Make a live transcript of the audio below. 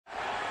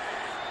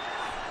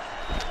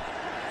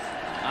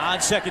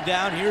On second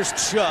down, here's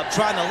Chubb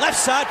trying the left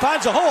side,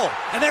 finds a hole,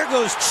 and there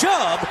goes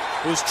Chubb,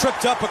 who's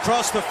tripped up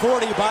across the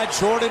 40 by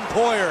Jordan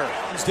Poyer.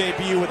 His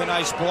debut with a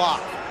nice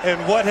block. And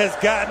what has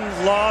gotten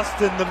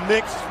lost in the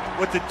mix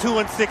with the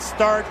 2-6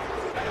 start?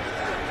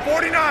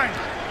 49.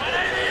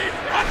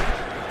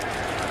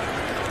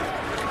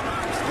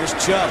 Here's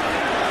Chubb.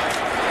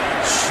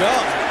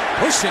 Chubb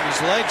pushing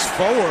his legs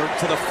forward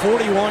to the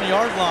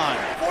 41-yard line.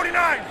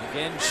 49.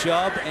 Again,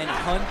 Chubb and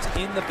Hunt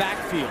in the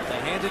backfield. They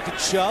hand it to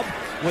Chubb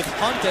with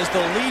Hunt as the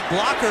lead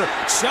blocker.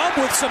 Chubb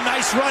with some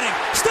nice running.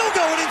 Still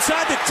going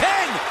inside the 10.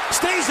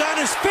 Stays on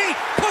his feet,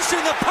 pushing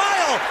the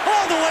pile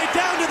all the way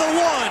down to the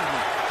 1.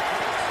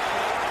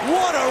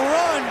 What a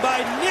run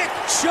by Nick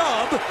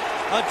Chubb.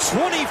 A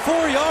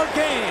 24-yard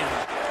gain.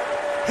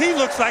 He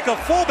looks like a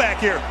fullback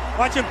here.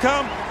 Watch him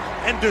come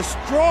and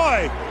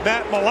destroy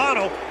Matt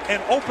Milano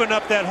and open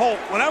up that hole.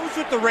 When I was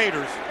with the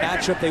Raiders,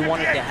 matchup they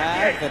wanted to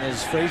have, and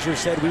as Frazier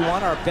said, we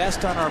want our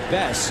best on our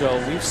best. So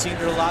we've seen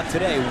it a lot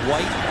today.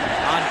 White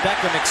on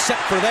Beckham,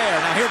 except for there.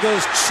 Now here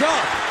goes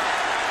Chubb.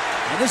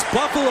 And this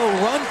Buffalo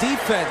run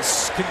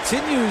defense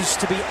continues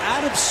to be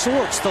out of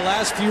sorts the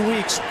last few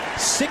weeks.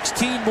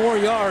 16 more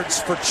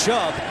yards for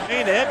Chubb.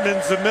 Wayne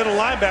Edmonds, the middle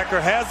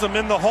linebacker, has him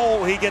in the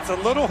hole. He gets a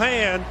little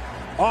hand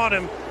on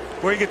him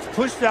where he gets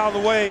pushed out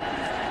of the way.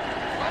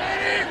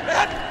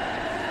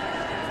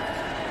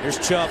 Here's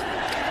Chubb.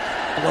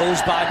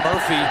 Blows by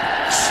Murphy.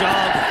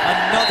 Chubb,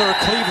 another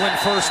Cleveland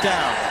first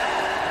down.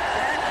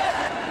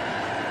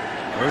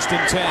 First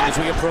and 10 as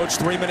we approach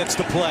 3 minutes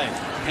to play.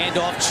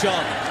 Handoff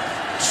Chubb.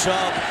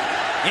 Chubb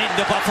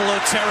into Buffalo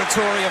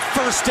territory. A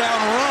first down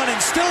run,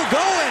 and still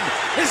going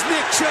is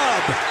Nick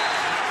Chubb.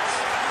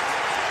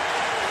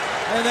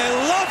 And they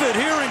love it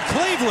here in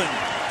Cleveland.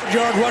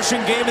 Yard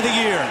rushing game of the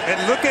year. And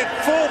look at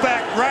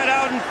fullback right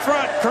out in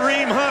front,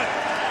 Kareem Hunt,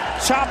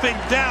 chopping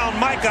down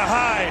Micah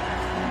Hyde,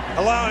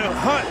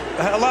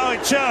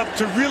 allowing Chubb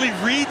to really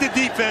read the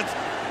defense,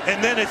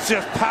 and then it's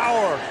just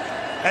power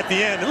at the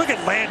end. And look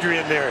at Landry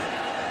in there,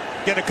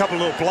 getting a couple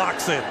little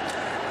blocks in,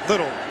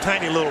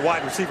 tiny little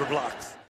wide receiver blocks.